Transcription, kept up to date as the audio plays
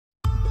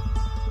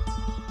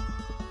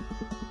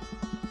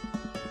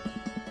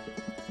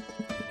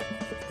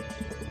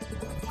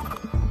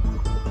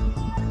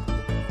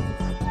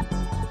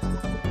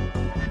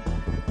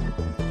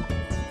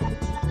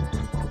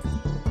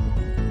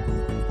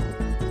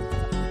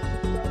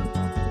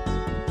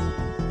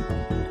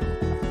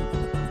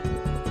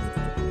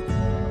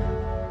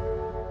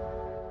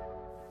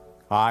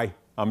Hi,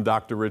 I'm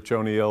Dr. Rich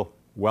O'Neill.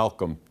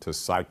 Welcome to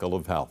Cycle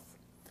of Health.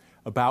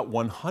 About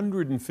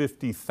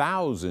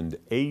 150,000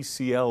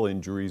 ACL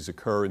injuries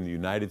occur in the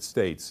United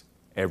States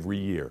every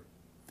year.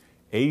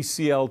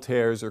 ACL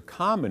tears are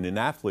common in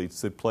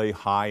athletes that play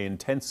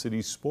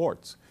high-intensity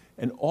sports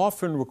and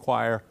often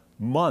require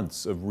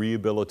months of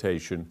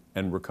rehabilitation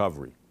and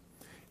recovery.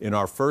 In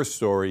our first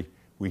story,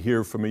 we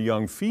hear from a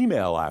young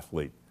female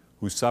athlete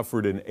who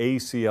suffered an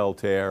ACL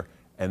tear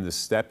and the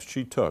steps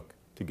she took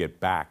to get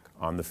back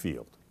on the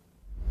field.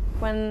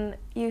 When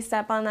you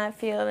step on that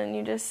field and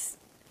you just,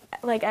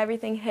 like,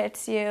 everything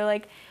hits you,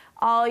 like,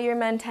 all your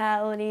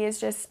mentality is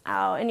just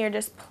out and you're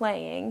just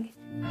playing.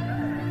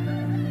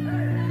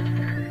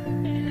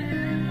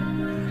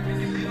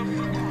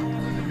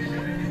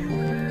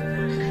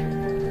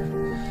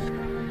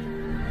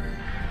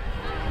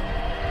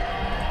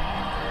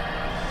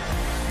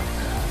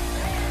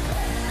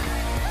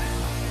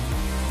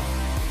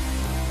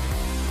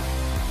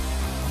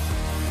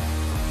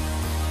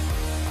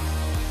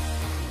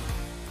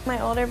 My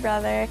older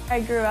brother,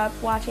 I grew up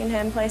watching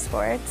him play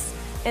sports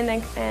and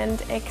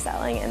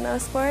excelling in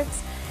those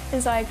sports.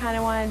 And so I kind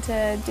of wanted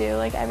to do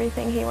like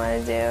everything he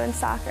wanted to do in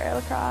soccer,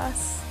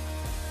 lacrosse.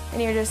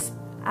 And you're just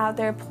out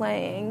there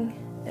playing.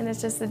 And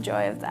it's just the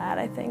joy of that,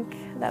 I think,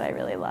 that I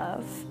really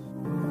love.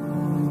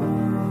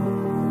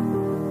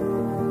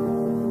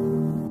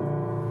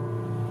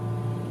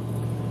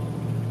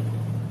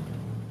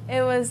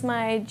 It was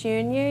my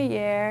junior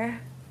year,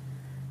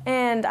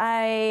 and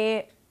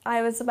I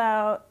was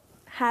about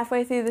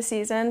halfway through the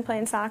season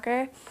playing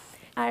soccer.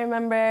 I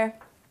remember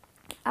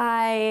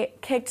I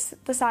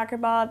kicked the soccer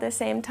ball at the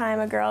same time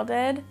a girl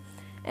did,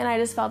 and I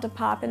just felt a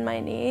pop in my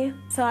knee.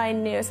 So I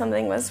knew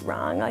something was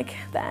wrong, like,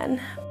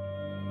 then.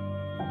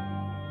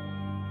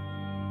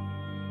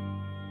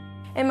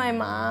 And my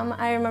mom,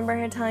 I remember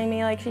her telling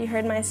me, like, she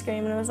heard my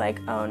scream and was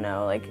like, oh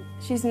no, like,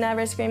 she's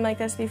never screamed like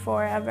this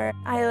before, ever.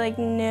 I, like,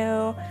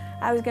 knew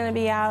I was gonna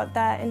be out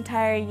that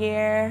entire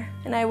year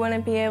and I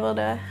wouldn't be able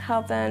to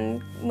help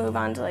them move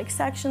on to, like,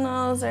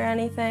 sectionals or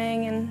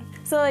anything. And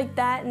so, like,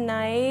 that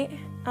night,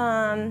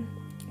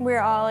 we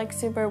were all, like,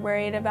 super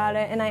worried about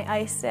it, and I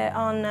iced it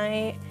all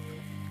night.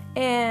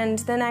 And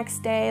the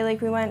next day,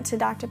 like, we went to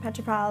Dr.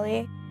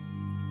 Petropoli.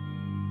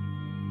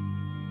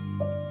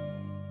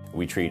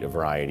 We treat a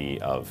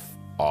variety of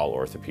all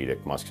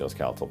orthopedic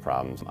musculoskeletal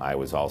problems. I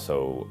was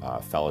also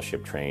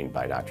fellowship trained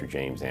by Dr.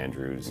 James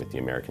Andrews at the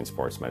American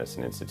Sports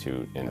Medicine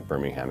Institute in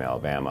Birmingham,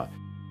 Alabama.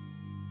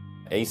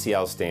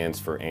 ACL stands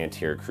for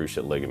anterior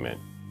cruciate ligament,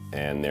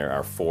 and there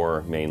are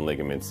 4 main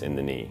ligaments in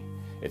the knee.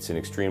 It's an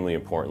extremely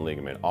important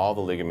ligament. All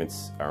the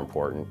ligaments are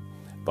important,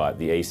 but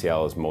the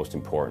ACL is most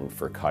important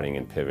for cutting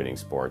and pivoting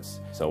sports.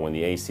 So when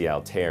the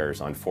ACL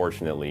tears,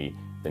 unfortunately,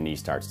 the knee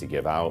starts to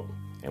give out.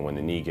 And when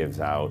the knee gives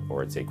out,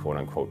 or it's a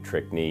quote-unquote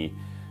trick knee,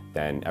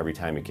 then every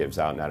time it gives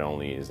out, not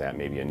only is that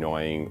maybe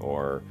annoying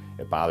or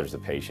it bothers the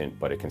patient,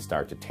 but it can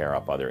start to tear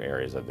up other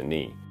areas of the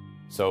knee.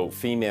 So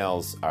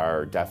females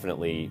are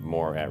definitely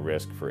more at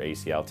risk for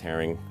ACL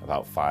tearing,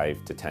 about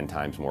 5 to 10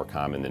 times more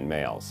common than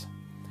males.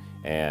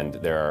 And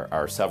there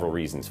are several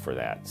reasons for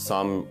that.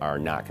 Some are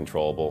not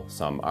controllable,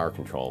 some are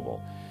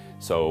controllable.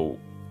 So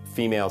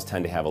females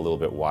tend to have a little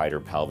bit wider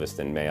pelvis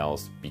than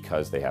males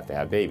because they have to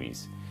have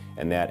babies.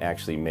 And that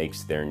actually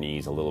makes their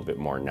knees a little bit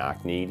more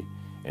knock-kneed.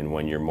 And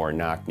when you're more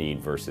knock-kneed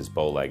versus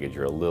bow-legged,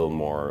 you're a little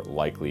more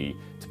likely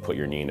to put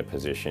your knee in a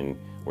position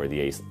where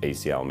the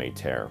ACL may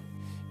tear.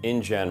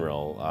 In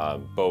general,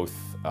 both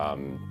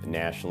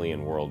nationally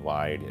and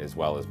worldwide, as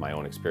well as my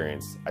own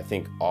experience, I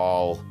think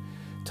all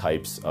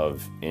types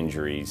of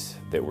injuries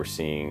that we're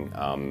seeing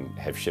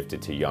have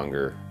shifted to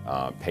younger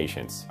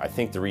patients. I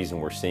think the reason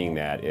we're seeing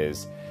that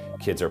is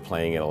kids are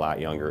playing at a lot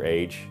younger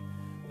age.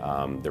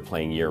 They're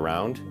playing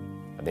year-round.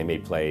 They may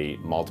play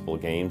multiple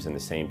games in the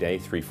same day,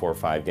 3, 4,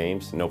 5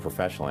 games. No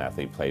professional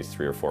athlete plays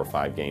 3 or 4 or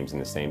 5 games in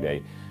the same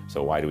day.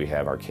 So why do we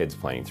have our kids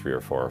playing 3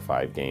 or 4 or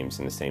 5 games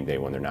in the same day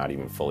when they're not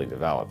even fully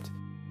developed?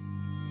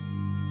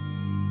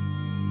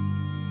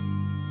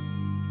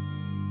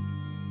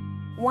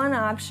 One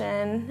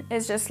option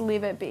is just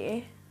leave it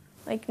be,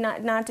 like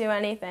not do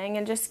anything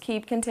and just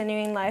keep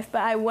continuing life.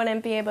 But I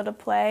wouldn't be able to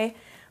play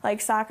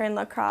like soccer and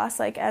lacrosse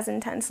like as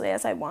intensely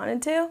as I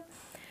wanted to.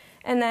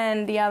 And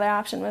then the other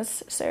option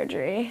was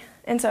surgery.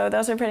 And so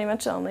those are pretty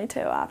much the only 2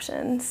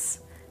 options.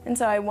 And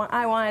so I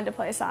wanted to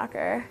play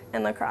soccer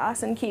and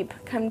lacrosse and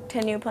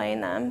continue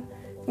playing them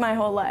my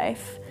whole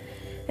life.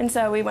 And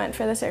so we went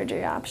for the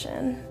surgery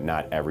option.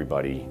 Not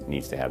everybody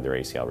needs to have their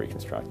ACL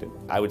reconstructed.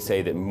 I would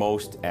say that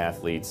most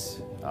athletes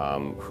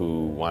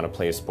who want to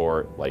play a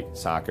sport like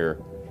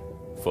soccer,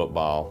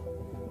 football,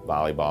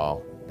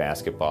 volleyball,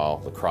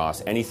 basketball,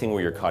 lacrosse, anything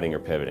where you're cutting or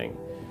pivoting,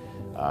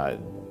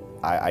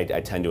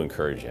 I tend to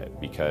encourage it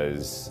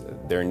because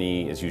their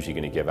knee is usually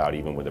going to give out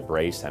even with a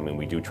brace. I mean,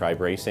 we do try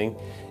bracing,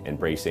 and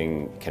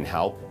bracing can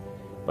help,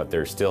 but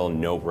there's still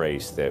no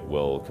brace that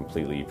will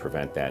completely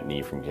prevent that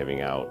knee from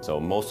giving out. So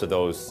most of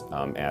those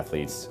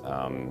athletes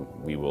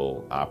we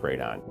will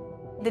operate on.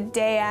 The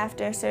day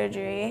after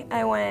surgery,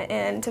 I went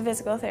into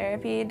physical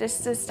therapy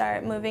just to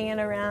start moving it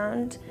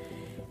around,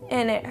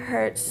 and it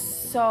hurt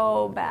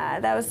so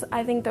bad. That was,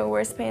 I think, the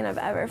worst pain I've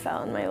ever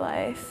felt in my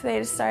life. They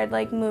just started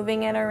like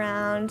moving it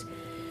around,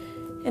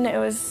 and it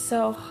was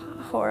so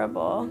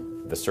horrible.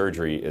 The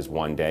surgery is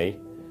one day.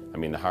 I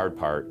mean, the hard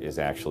part is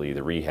actually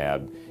the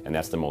rehab, and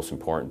that's the most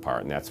important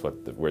part, and that's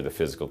where the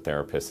physical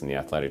therapists and the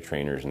athletic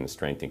trainers and the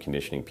strength and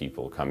conditioning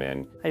people come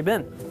in. How you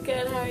been?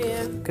 Good, how are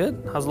you?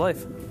 Good. How's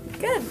life?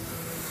 Good.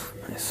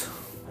 Nice.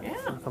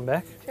 Yeah. Come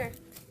back? Sure.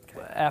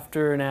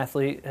 After an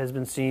athlete has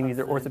been seen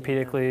either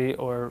orthopedically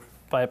or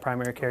by a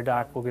primary care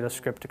doc, we'll get a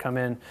script to come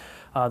in.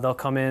 They'll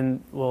come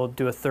in, we'll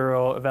do a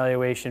thorough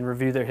evaluation,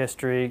 review their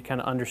history, kind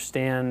of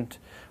understand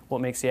what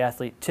makes the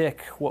athlete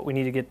tick, what we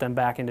need to get them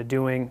back into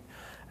doing.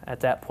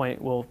 At that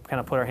point, we'll kind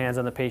of put our hands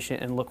on the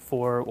patient and look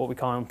for what we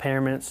call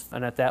impairments.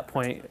 And at that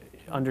point,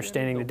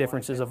 understanding the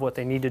differences of what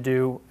they need to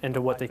do and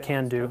to what they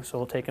can do. So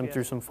we'll take them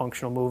through some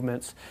functional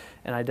movements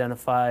and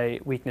identify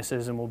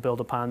weaknesses, and we'll build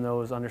upon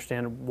those,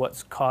 understand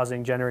what's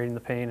generating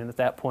the pain, and at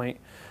that point,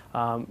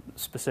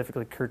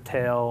 specifically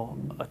curtail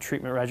a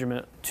treatment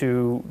regimen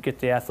to get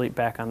the athlete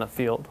back on the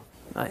field.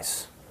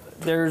 Nice.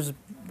 There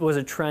was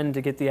a trend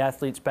to get the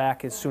athletes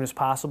back as soon as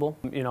possible,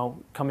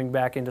 coming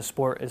back into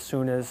sport as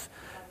soon as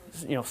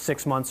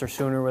 6 months or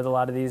sooner with a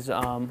lot of these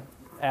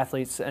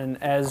athletes.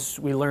 And as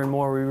we learn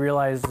more, we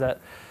realize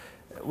that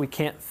we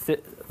can't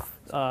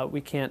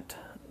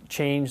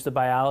change the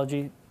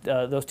biology.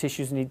 Those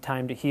tissues need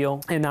time to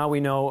heal. And now we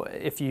know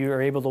if you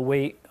are able to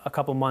wait a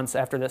couple months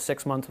after that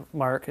 6-month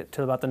mark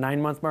to about the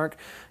 9-month mark,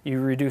 you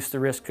reduce the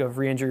risk of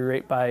re-injury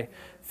rate by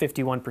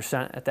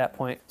 51% at that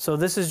point. So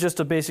this is just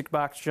a basic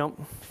box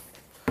jump.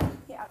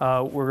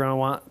 Yeah. We're going to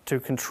want to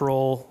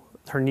control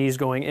her knees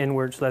going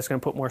inward, so that's going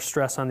to put more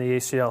stress on the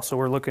ACL. So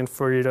we're looking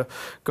for you to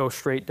go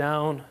straight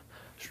down,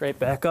 straight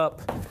back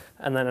up,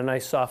 and then a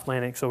nice soft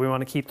landing. So we want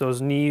to keep those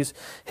knees,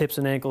 hips,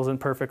 and ankles in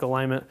perfect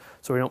alignment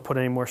so we don't put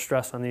any more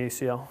stress on the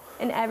ACL.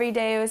 And every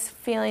day was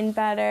feeling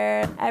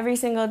better. Every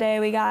single day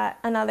we got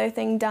another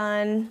thing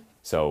done.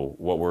 So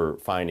what we're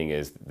finding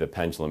is the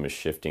pendulum is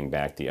shifting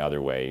back the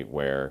other way,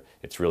 where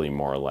it's really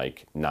more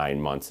like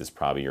 9 months is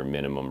probably your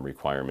minimum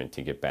requirement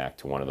to get back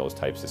to one of those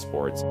types of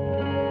sports.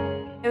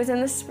 It was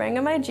in the spring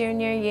of my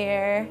junior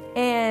year,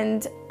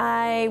 and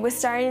I was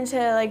starting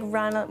to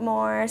run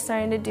more,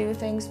 starting to do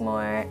things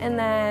more, and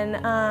then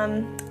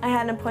I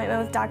had an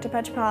appointment with Dr.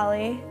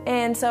 Petrapalli,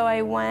 and so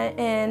I went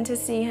in to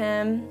see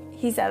him.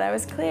 He said I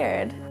was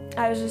cleared.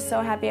 I was just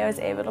so happy I was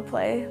able to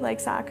play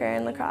soccer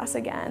and lacrosse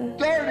again.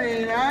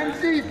 Starting on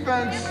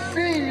defense,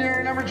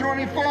 senior number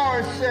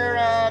 24,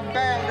 Sarah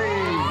Bailey.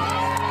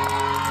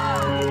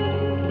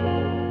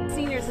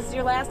 Seniors, this is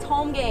your last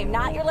home game.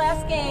 Not your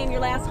last game, your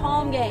last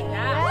home game.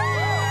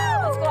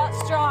 Yeah. Let's go out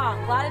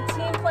strong. A lot of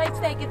team play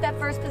today. Get that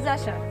first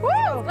possession.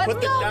 Woo! Let's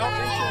go,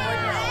 guys!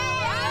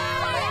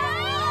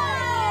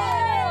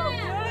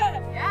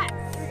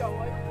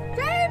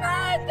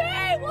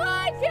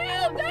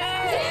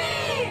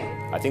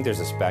 I think there's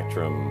a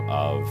spectrum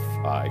of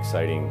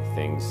exciting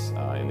things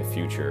in the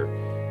future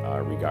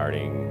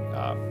regarding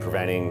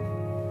preventing,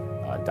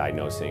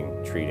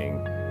 diagnosing, treating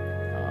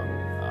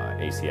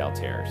ACL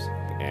tears.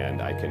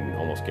 And I can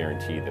almost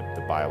guarantee that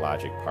the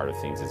biologic part of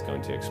things is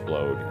going to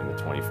explode in the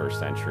 21st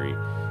century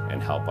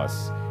and help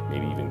us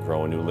maybe even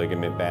grow a new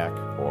ligament back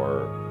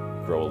or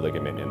grow a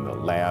ligament in the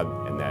lab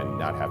and then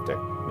not have to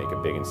make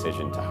a big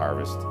incision to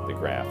harvest the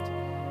graft.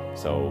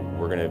 So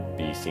we're going to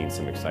be seeing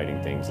some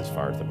exciting things as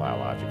far as the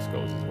biologics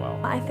goes as well.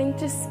 I think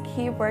just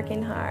keep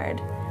working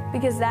hard,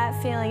 because that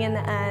feeling in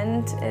the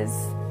end is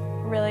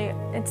really,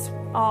 it's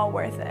all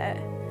worth it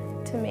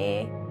to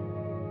me.